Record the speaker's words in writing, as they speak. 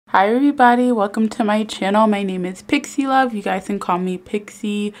Hi everybody, welcome to my channel. My name is Pixie Love. You guys can call me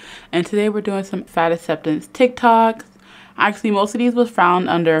Pixie. And today we're doing some fat acceptance TikToks. Actually, most of these was found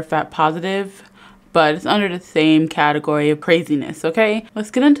under fat positive, but it's under the same category of craziness, okay? Let's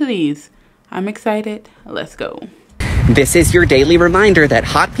get into these. I'm excited. Let's go. This is your daily reminder that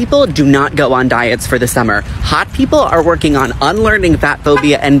hot people do not go on diets for the summer. Hot people are working on unlearning fat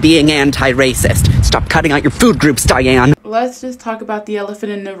phobia and being anti-racist. Stop cutting out your food groups, Diane. Let's just talk about the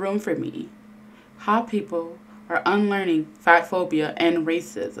elephant in the room for me. Hot people are unlearning fat phobia and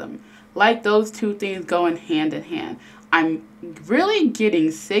racism. Like those two things going hand in hand. I'm really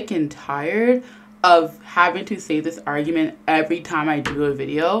getting sick and tired of having to say this argument every time I do a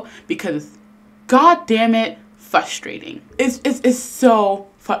video because, god damn it, frustrating. It's so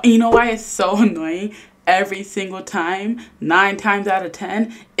you know why it's so annoying? Every single time, 9 times out of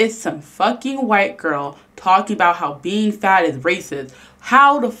 10, it's some fucking white girl talking about how being fat is racist.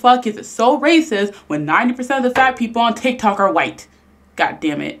 How the fuck is it so racist when 90% of the fat people on TikTok are white? God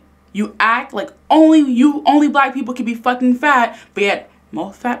damn it. You act like only black people can be fucking fat, but yet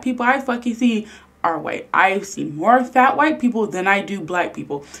most fat people I fucking see are white. I see more fat white people than I do black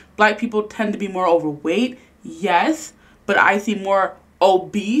people. Black people tend to be more overweight, yes, but I see more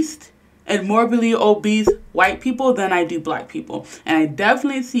obese and morbidly obese white people than I do black people. And I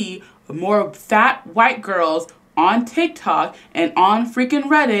definitely see more fat white girls on TikTok and on freaking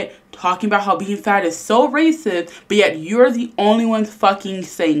Reddit talking about how being fat is so racist, but yet you're the only ones fucking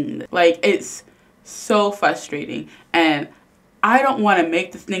saying it. Like, it's so frustrating. And I don't want to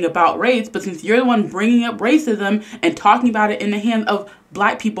make this thing about race, but since you're the one bringing up racism and talking about it in the hands of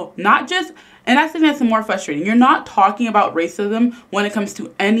black people, not just, and I think that's more frustrating. You're not talking about racism when it comes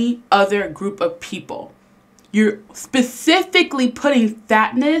to any other group of people. You're specifically putting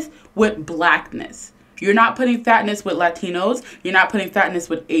fatness with blackness. You're not putting fatness with Latinos. You're not putting fatness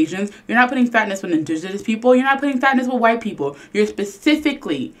with Asians. You're not putting fatness with indigenous people. You're not putting fatness with white people. You're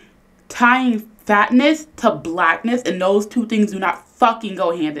specifically tying fatness to blackness, and those two things do not fucking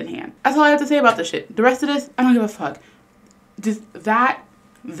go hand in hand. That's all I have to say about this shit. The rest of this, I don't give a fuck. Just that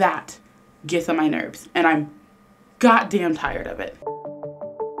gets on my nerves, and I'm goddamn tired of it.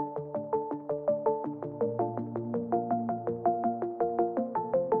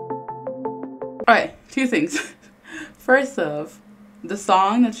 Alright, two things. First off, the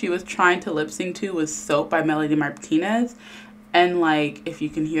song that she was trying to lip sync to was Soap by Melody Martinez. And like, if you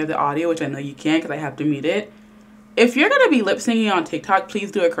can hear the audio, which I know you can because I have to mute it. If you're going to be lip syncing on TikTok,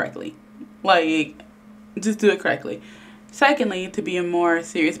 please do it correctly. Like, just do it correctly. Secondly, to be more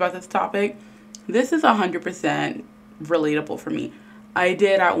serious about this topic, this is 100% relatable for me. I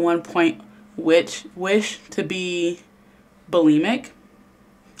did at one point wish to be bulimic.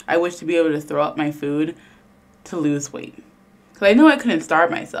 I wish to be able to throw up my food to lose weight. Because I know I couldn't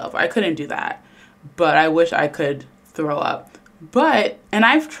starve myself. I couldn't do that. But I wish I could throw up. But, and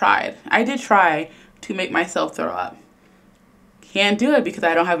I've tried. I did try to make myself throw up. Can't do it because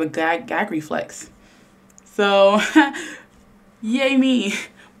I don't have a gag reflex. So, yay me.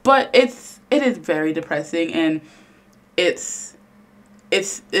 But it is very depressing, and it's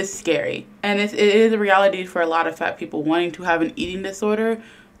scary. And it is a reality for a lot of fat people wanting to have an eating disorder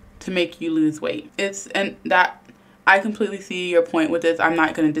to make you lose weight. And that, I completely see your point with this. I'm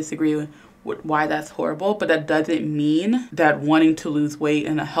not going to disagree with why that's horrible, but that doesn't mean that wanting to lose weight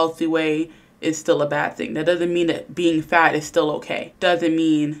in a healthy way is still a bad thing. That doesn't mean that being fat is still okay. Doesn't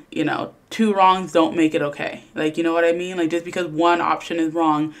mean, you know, two wrongs don't make it okay. Like, you know what I mean? Like, just because one option is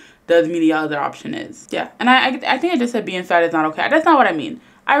wrong doesn't mean the other option is. Yeah, and I think I just said being fat is not okay. That's not what I mean.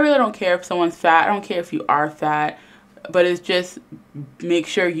 I really don't care if someone's fat. I don't care if you are fat. But it's just make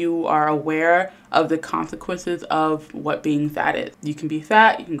sure you are aware of the consequences of what being fat is. You can be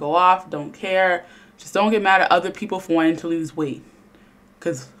fat, you can go off, don't care. Just don't get mad at other people for wanting to lose weight.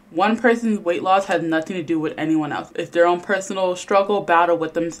 Because one person's weight loss has nothing to do with anyone else. It's their own personal struggle, battle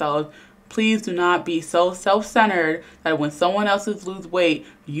with themselves. Please do not be so self-centered that when someone else loses weight,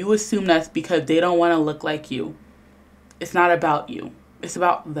 you assume that's because they don't want to look like you. It's not about you. It's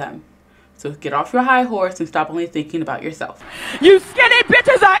about them. So get off your high horse and stop only thinking about yourself. You skinny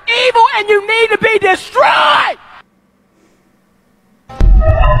bitches are evil and you need to be destroyed!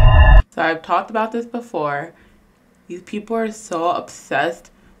 So I've talked about this before. These people are so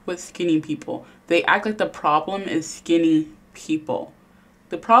obsessed with skinny people. They act like the problem is skinny people.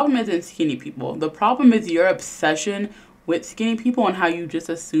 The problem isn't skinny people. The problem is your obsession with skinny people and how you just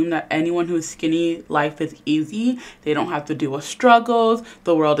assume that anyone who's skinny, life is easy. They don't have to deal with struggles.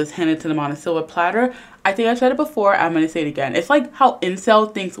 The world is handed to them on a silver platter. I think I said it before. I'm going to say it again. It's like how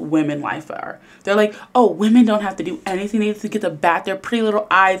incel thinks women life are. They're like, oh, women don't have to do anything. They just get to bat their pretty little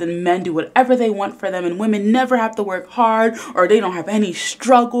eyes and men do whatever they want for them. And women never have to work hard or they don't have any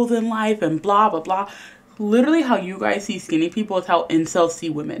struggles in life and blah, blah, blah. Literally how you guys see skinny people is how incels see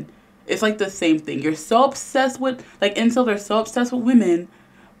women. It's like the same thing. You're so obsessed with, like, incels are so obsessed with women,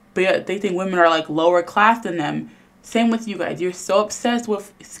 but yet they think women are like lower class than them. Same with you guys. You're so obsessed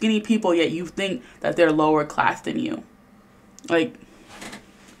with skinny people, yet you think that they're lower class than you. Like,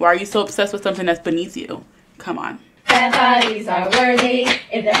 why are you so obsessed with something that's beneath you? Come on. Fat bodies are worthy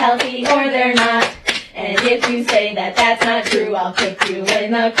if they're healthy or they're not. And if you say that that's not true, I'll kick you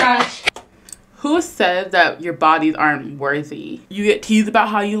in the crotch. Who says that your bodies aren't worthy? You get teased about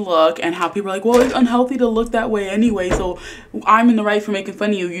how you look and how people are like, well, it's unhealthy to look that way anyway, so I'm in the right for making fun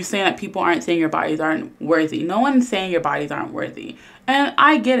of you. You're saying that people aren't saying your bodies aren't worthy. No one's saying your bodies aren't worthy. And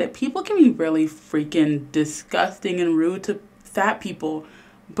I get it. People can be really freaking disgusting and rude to fat people.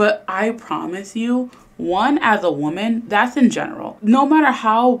 But I promise you, one, as a woman, that's in general. No matter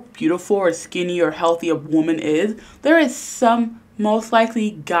how beautiful or skinny or healthy a woman is, there is some most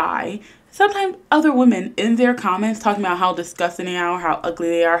likely guy, sometimes other women in their comments talking about how disgusting they are, how ugly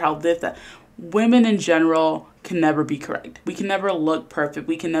they are, how this, that. Women in general can never be correct. We can never look perfect.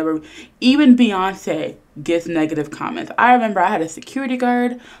 We can never, even Beyonce gets negative comments. I remember I had a security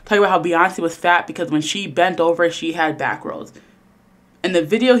guard talking about how Beyonce was fat because when she bent over, she had back rolls. And the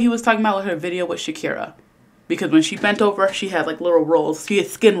video he was talking about was her video with Shakira. Because when she bent over, she had like little rolls. She had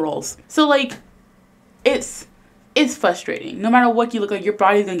skin rolls. So like, it's frustrating. No matter what you look like, your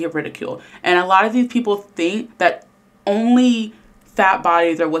body's gonna get ridiculed. And a lot of these people think that only fat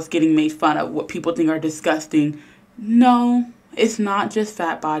bodies are what's getting made fun of, what people think are disgusting. No, it's not just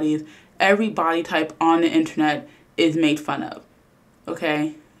fat bodies. Every body type on the internet is made fun of.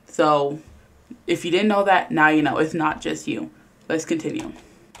 Okay? So, if you didn't know that, now you know. It's not just you. Let's continue.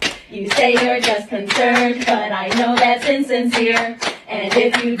 You say you're just concerned, but I know that's insincere. And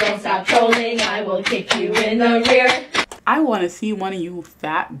if you don't stop trolling, I will kick you in the rear. I want to see one of you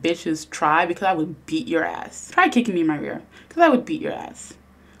fat bitches try, because I would beat your ass. Try kicking me in my rear, because I would beat your ass.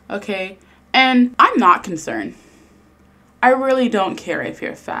 Okay? And I'm not concerned. I really don't care if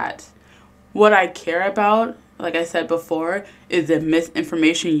you're fat. What I care about, like I said before, is the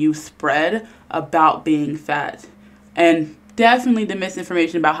misinformation you spread about being fat. And definitely the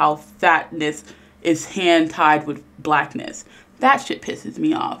misinformation about how fatness is hand-tied with blackness. That shit pisses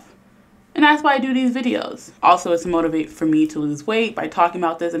me off. And that's why I do these videos. Also, it's a motivate for me to lose weight by talking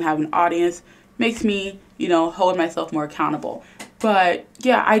about this and having an audience. Makes me, you know, hold myself more accountable. But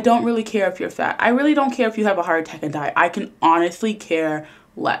yeah, I don't really care if you're fat. I really don't care if you have a heart attack and die. I can honestly care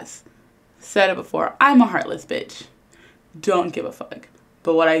less. Said it before, I'm a heartless bitch. Don't give a fuck.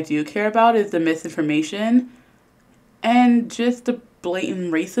 But what I do care about is the misinformation and just the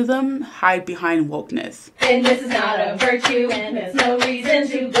blatant racism hide behind wokeness. And this is not a virtue, and there's no reason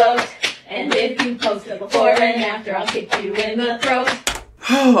to gloat. And if you post it before and after, I'll kick you in the throat.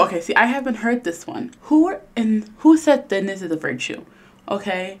 Oh, okay, see, I haven't heard this one. Who said thinness is a virtue?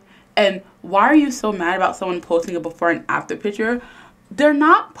 Okay? And why are you so mad about someone posting a before and after picture? They're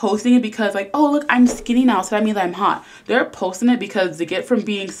not posting it because like, oh, look, I'm skinny now, so that means I'm hot. They're posting it because to get from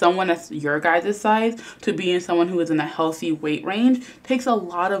being someone that's your guys' size to being someone who is in a healthy weight range takes a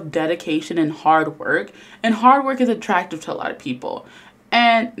lot of dedication and hard work. And hard work is attractive to a lot of people.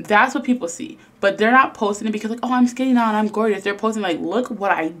 And that's what people see. But they're not posting it because like, oh, I'm skinny now and I'm gorgeous. They're posting like, look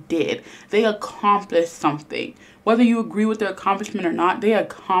what I did. They accomplished something. Whether you agree with their accomplishment or not, they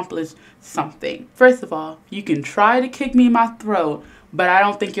accomplished something. First of all, you can try to kick me in my throat, but I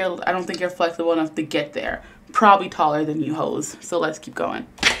don't think you're flexible enough to get there. Probably taller than you hoes. So let's keep going.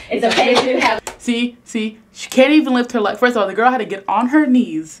 It's okay to have. See, she can't even lift her leg. First of all, the girl had to get on her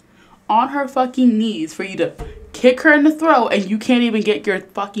knees, on her fucking knees for you to kick her in the throat, and you can't even get your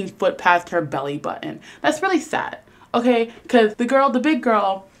fucking foot past her belly button. That's really sad. Okay, because the big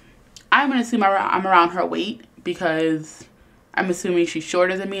girl, I'm gonna assume I'm around her weight because I'm assuming she's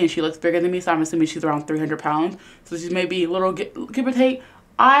shorter than me and she looks bigger than me, so I'm assuming she's around 300 pounds. So she's maybe a little, give or take.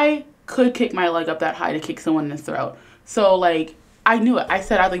 I could kick my leg up that high to kick someone in the throat. So, like, I knew it. I was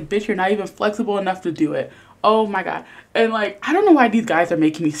like, bitch, you're not even flexible enough to do it. Oh, my God. And, like, I don't know why these guys are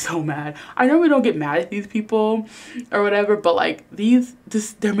making me so mad. I know we don't get mad at these people or whatever, but, like,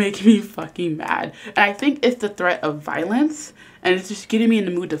 they're making me fucking mad. And I think it's the threat of violence, and it's just getting me in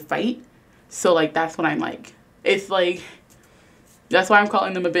the mood to fight. So, like, that's what I'm like. It's like... That's why I'm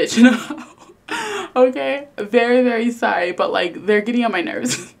calling them a bitch, you know? Okay? Very, very sorry, but like, they're getting on my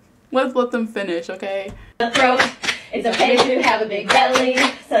nerves. Let's let them finish, okay? Throat. It's okay to have a big belly,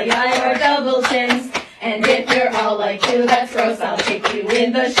 cellulite or double chins. And if you're all like you, that's gross, I'll kick you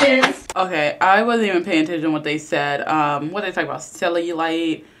in the shins. Okay, I wasn't even paying attention to what they said. What they talk about?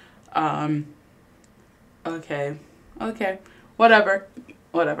 Cellulite. Okay. Whatever.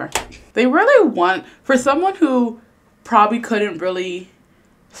 They really want, for someone who probably couldn't really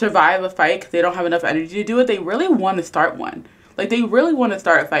survive a fight because they don't have enough energy to do it, they really want to start one. Like, they really want to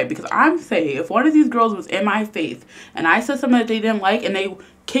start a fight, because I'm saying, if one of these girls was in my face and I said something that they didn't like and they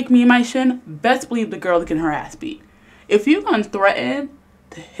kicked me in my shin, best believe the girl is getting her ass beat. If you're going to threaten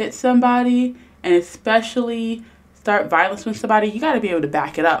to hit somebody, and especially start violence with somebody, you got to be able to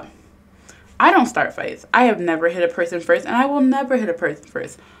back it up. I don't start fights. I have never hit a person first, and I will never hit a person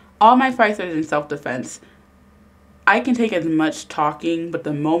first. All my fights are in self-defense. I can take as much talking, but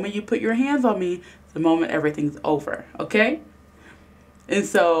the moment you put your hands on me, the moment everything's over, okay? And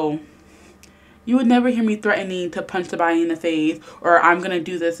so, you would never hear me threatening to punch somebody in the face, or I'm going to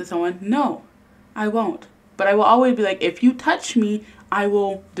do this to someone. No, I won't. But I will always be like, if you touch me, I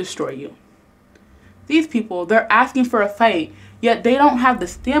will destroy you. These people, they're asking for a fight, yet they don't have the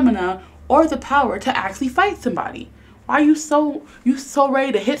stamina or the power to actually fight somebody. Why are you so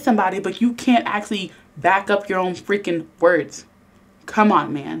ready to hit somebody, but you can't actually back up your own freaking words? Come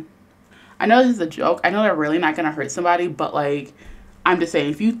on, man. I know this is a joke. I know they're really not going to hurt somebody, but like, I'm just saying,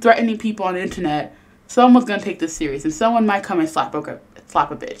 if you threatening people on the internet, someone's going to take this serious, and someone might come and slap a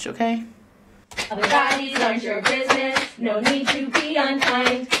bitch, okay? Other bodies aren't your business. No need to be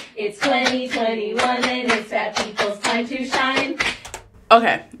unkind. It's 2021 and it's fat people's time to shine.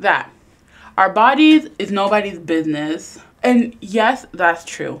 Okay, that. Our bodies is nobody's business. And yes, that's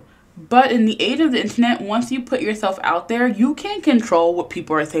true. But in the age of the internet, once you put yourself out there, you can't control what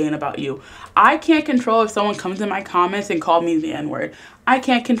people are saying about you. I can't control if someone comes in my comments and calls me the N-word. I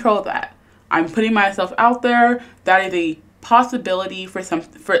can't control that. I'm putting myself out there. That is a possibility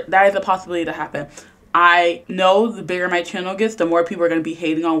that is a possibility to happen. I know the bigger my channel gets, the more people are going to be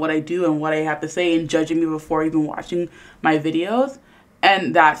hating on what I do and what I have to say and judging me before even watching my videos.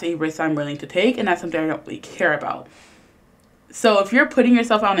 And that's a risk I'm willing to take, and that's something I don't really care about. So if you're putting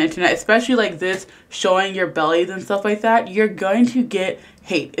yourself on the internet, especially like this, showing your bellies and stuff like that, you're going to get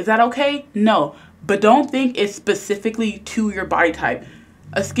hate. Is that okay? No. But don't think it's specifically to your body type.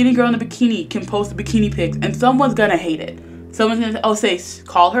 A skinny girl in a bikini can post bikini pics, and someone's going to hate it. Someone's going to,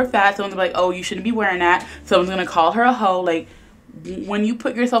 call her fat. Someone's going to be like, oh, you shouldn't be wearing that. Someone's going to call her a hoe. Like, when you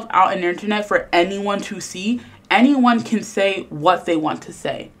put yourself out on the internet for anyone to see, anyone can say what they want to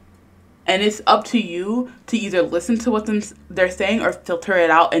say. And it's up to you to either listen to what they're saying or filter it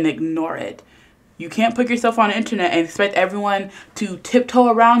out and ignore it. You can't put yourself on the internet and expect everyone to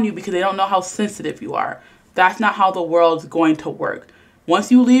tiptoe around you because they don't know how sensitive you are. That's not how the world's going to work.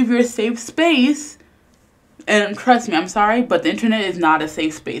 Once you leave your safe space, and trust me, I'm sorry, but the internet is not a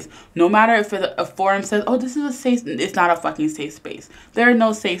safe space. No matter if a forum says, oh, this is a safe, it's not a fucking safe space. There are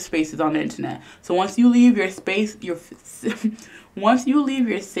no safe spaces on the internet. So once you leave your space, once you leave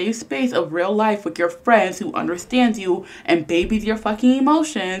your safe space of real life with your friends who understands you and babies your fucking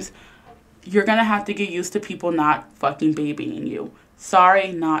emotions, you're gonna have to get used to people not fucking babying you.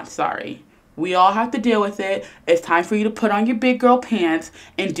 Sorry, not sorry. We all have to deal with it. It's time for you to put on your big girl pants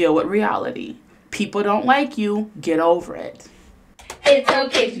and deal with reality. People don't like you. Get over it. It's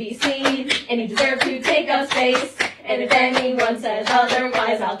okay to be seen, and you deserve to take up space. And if anyone says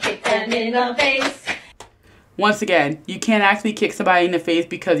otherwise, I'll kick them in the face. Once again, you can't actually kick somebody in the face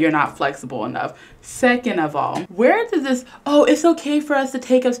because you're not flexible enough. Second of all, where does this, oh, it's okay for us to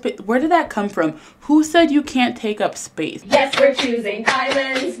take up space, where did that come from? Who said you can't take up space? Yes, we're choosing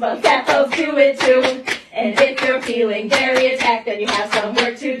violence, but fat folks do it too. And if you're feeling very attacked, then you have some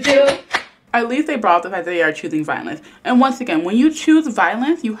work to do. At least they brought up the fact that they are choosing violence. And once again, when you choose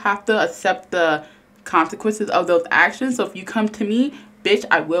violence, you have to accept the consequences of those actions. So if you come to me, bitch,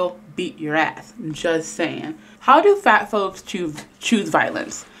 I will beat your ass. I'm just saying. How do fat folks choose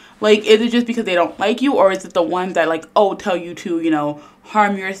violence? Like, is it just because they don't like you, or is it the ones that, like, oh, tell you to, you know,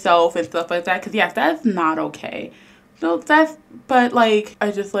 harm yourself and stuff like that? Because, yes, that's not okay. No, that's, but, like,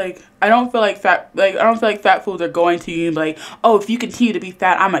 I don't feel like fat fools are going to you and be like, oh, if you continue to be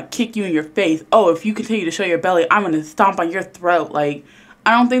fat, I'm going to kick you in your face. Oh, if you continue to show your belly, I'm going to stomp on your throat. Like,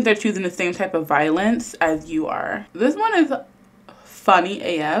 I don't think they're choosing the same type of violence as you are. This one is funny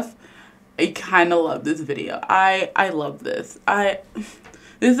AF. I kind of love this video. I love this.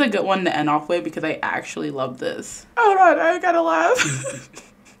 This is a good one to end off with because I actually love this. Hold on, I gotta laugh.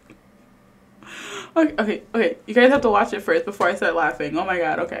 Okay. You guys have to watch it first before I start laughing. Oh my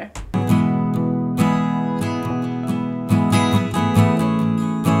god, okay.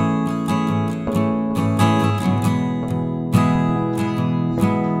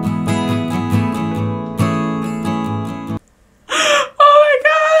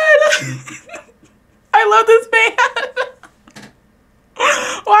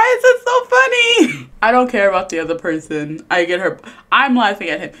 Why is it so funny? I don't care about the other person. I get her. I'm laughing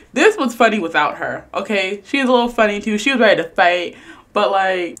at him. This was funny without her, okay? She's a little funny too. She was ready to fight, but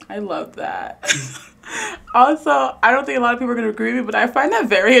like, I love that. Also, I don't think a lot of people are going to agree with me, but I find that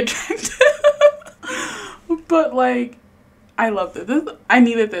very attractive. But like, I love this. I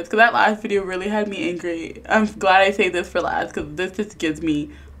needed this because that last video really had me angry. I'm glad I saved this for last because this just gives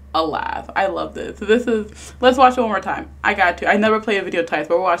me a laugh. I love this. So this is, let's watch it one more time. I got to. I never play a video twice,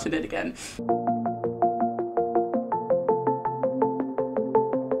 but we're watching it again.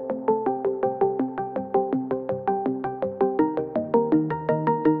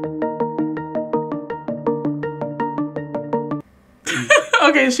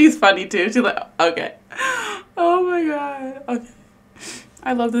 Okay, she's funny too. She's like, okay. Oh my god. Okay.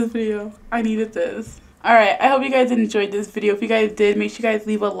 I love this video. I needed this. Alright, I hope you guys enjoyed this video. If you guys did, make sure you guys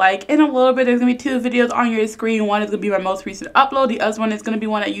leave a like. In a little bit, there's going to be 2 videos on your screen. One is going to be my most recent upload. The other one is going to be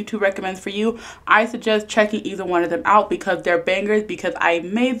one that YouTube recommends for you. I suggest checking either one of them out because they're bangers because I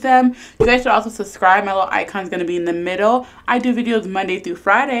made them. You guys should also subscribe. My little icon is going to be in the middle. I do videos Monday through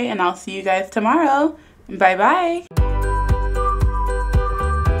Friday, and I'll see you guys tomorrow. Bye-bye.